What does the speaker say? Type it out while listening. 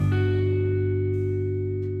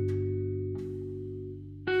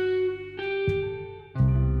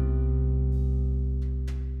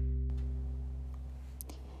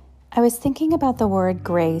I was thinking about the word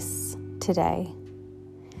grace today.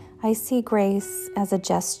 I see grace as a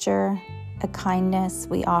gesture, a kindness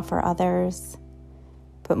we offer others,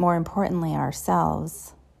 but more importantly,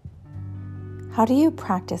 ourselves. How do you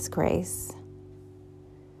practice grace?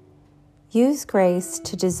 Use grace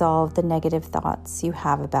to dissolve the negative thoughts you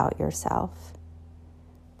have about yourself.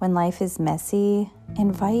 When life is messy,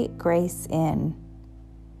 invite grace in.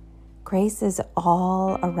 Grace is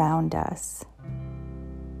all around us.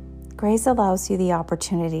 Grace allows you the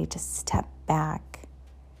opportunity to step back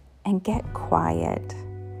and get quiet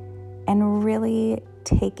and really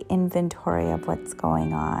take inventory of what's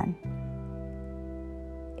going on.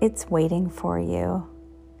 It's waiting for you.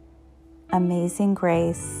 Amazing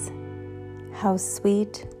grace. How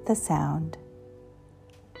sweet the sound.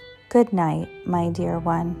 Good night, my dear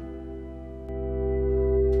one.